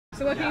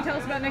So what can you tell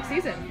us about next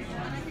season?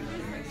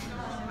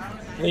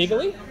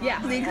 Legally?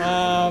 Yeah.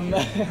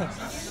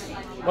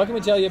 What can we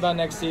tell you about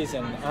next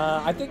season?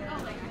 I think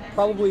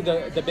probably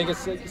the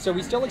biggest. So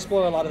we still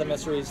explore a lot of the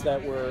mysteries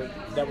that were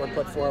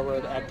put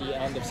forward at the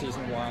end of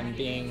season 1,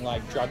 being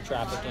like drug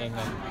trafficking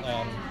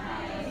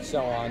and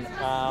so on.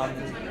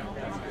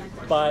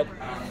 But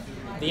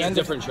the end. It's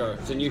a different show.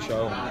 It's a new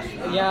show.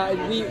 Yeah,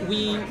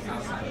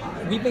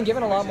 we've been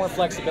given a lot more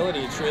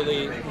flexibility.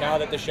 Truly, now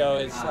that the show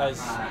has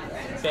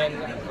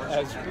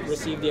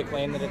received the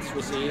acclaim that it's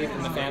received,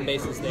 and the fan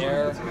base is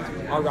there,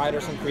 our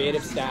writers and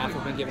creative staff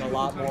have been given a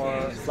lot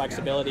more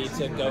flexibility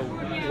to go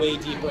way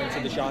deeper into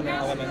the genre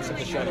elements of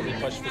the show that we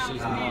pushed for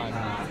season 1,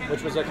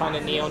 which was a kind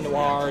of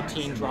neo-noir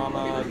teen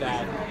drama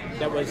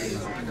that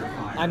was,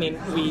 I mean,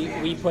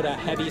 we put a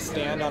heavy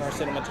stand on our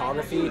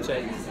cinematography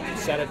to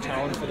set a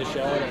tone for the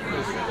show, and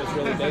it was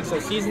really big. So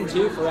season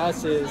 2 for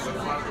us is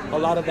a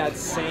lot of that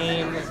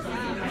same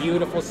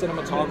beautiful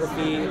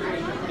cinematography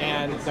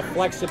and the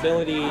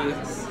flexibility,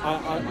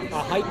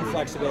 a heightened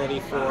flexibility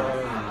for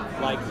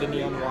like the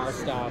neo-noir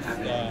stuff,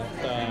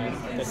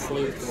 the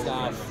sleuth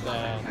stuff,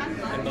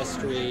 the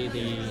mystery,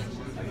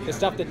 the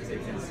stuff that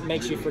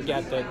makes you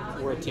forget that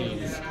we're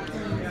teens.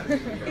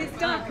 It's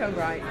darker,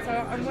 right? So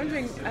I'm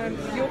wondering,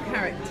 your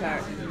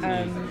character,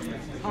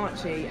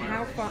 Archie,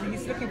 how far,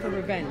 he's looking for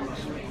revenge.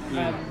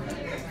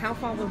 How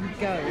far will he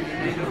go?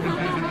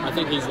 I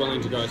think he's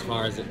willing to go as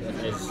far as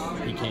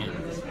he can.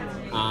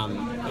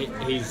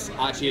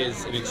 Archie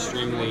is an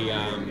extremely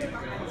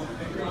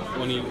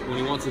when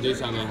he wants to do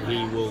something,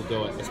 he will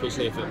do it,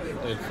 especially if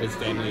his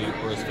family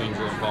or his friends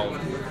are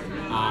involved.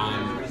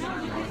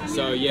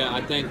 So yeah,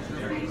 I think,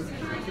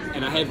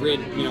 and I have read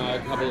a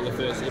couple of the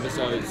first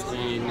episodes,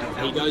 and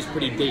he goes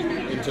pretty deep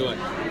into it.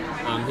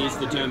 He's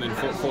determined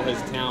for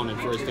his town and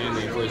for his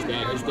family and for his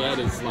dad. His dad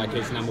is like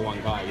his number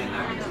one guy.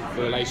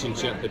 The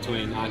relationship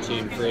between Archie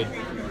and Fred,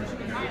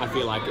 I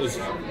feel like, is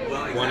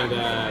one of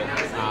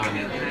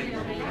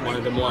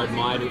the more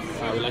admired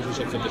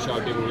relationships of the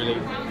show. People really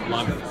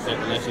love that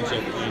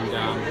relationship,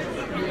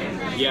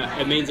 and yeah,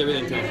 it means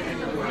everything to him.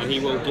 And he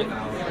will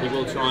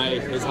try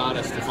his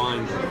hardest to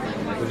find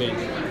revenge.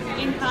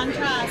 In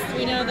contrast,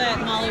 we know that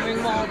Molly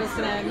Ringwald is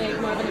going to make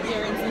more of an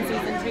appearance in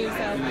season 2.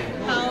 So,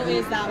 how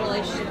is that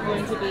relationship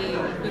going to be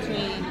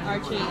between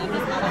Archie and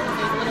his mother? Because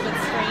it was a little bit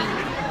strained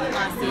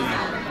last season.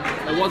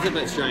 It was a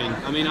bit strained.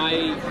 I mean,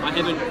 I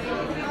haven't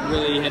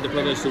really had the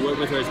privilege to work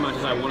with her as much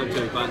as I wanted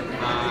to, but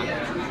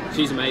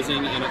she's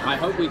amazing, and I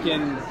hope we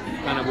can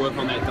kind of work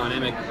on that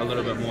dynamic a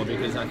little bit more,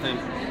 because I think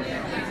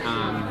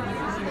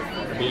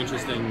it'll be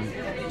interesting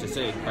to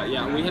see. But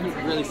yeah, we haven't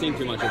really seen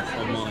too much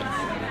of Molly.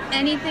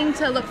 Anything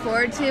to look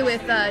forward to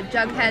with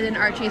Jughead and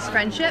Archie's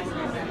friendship?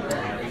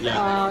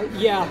 Yeah.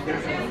 Yeah,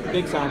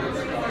 big time.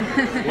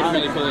 Wouldn't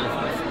really call it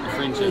a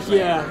friendship.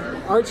 Yeah,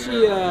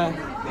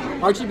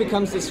 Archie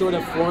becomes this sort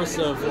of force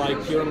of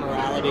like pure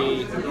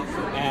morality,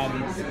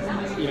 and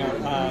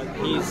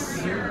he's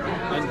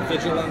in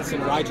vigilance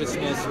and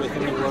righteousness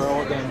within the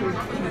world, and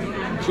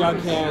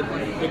Jughead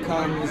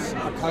becomes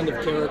a kind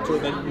of character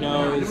that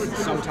knows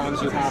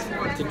sometimes you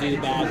have to do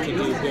bad to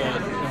do good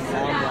in the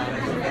long run,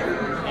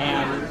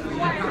 and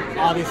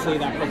obviously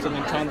that puts an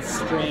intense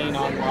strain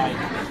on like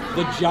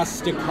the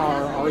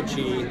Justicar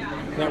Archie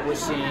that we're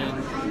seeing,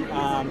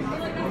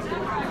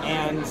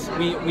 and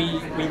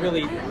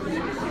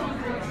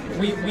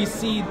we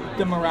see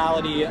the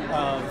morality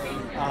of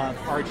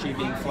Archie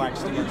being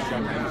flexed against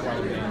Jughead quite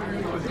a bit.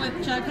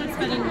 With Jughead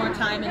spending more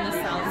time in the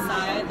South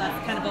Side,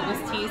 that's kind of what was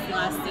teased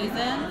last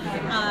season.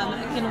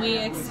 Can we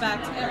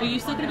expect? Are you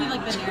still going to be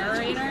like the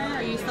narrator?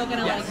 Are you still going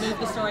to like move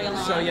the story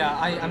along? So yeah,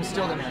 I'm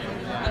still the narrator.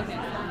 Yeah. Okay.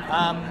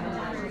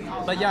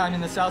 But yeah, I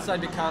mean, the South Side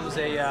becomes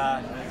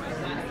a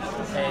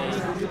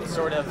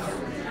sort of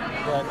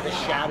the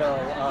shadow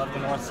of the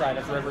North Side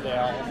of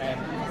Riverdale, and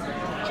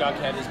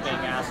Jughead is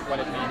being asked what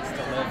it means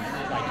to live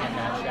like in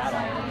that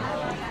shadow,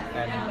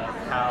 and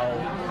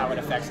how it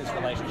affects his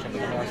relationship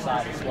with the North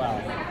Side as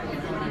well.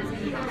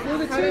 Will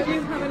the two of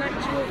you have an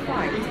actual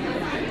fight?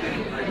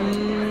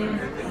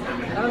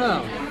 I don't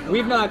know.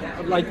 We've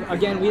not, like,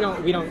 again, we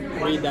don't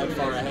read that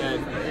far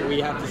ahead. We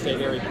have to stay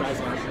very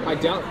present. I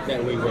doubt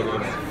that we would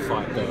have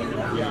fought though.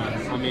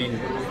 Yeah, I mean,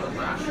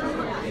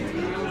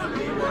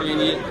 I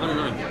don't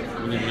know.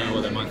 We need to know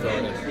what they might throw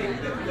at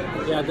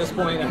us. Yeah, at this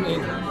point, I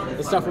mean,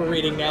 the stuff we're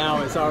reading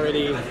now is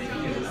already,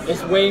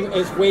 it's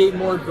way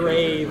more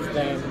grave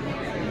than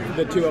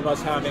the two of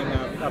us having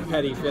a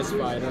petty fist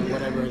fight or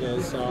whatever it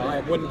is. So I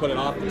wouldn't put it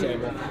off the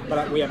table,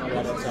 but we haven't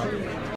read it, so.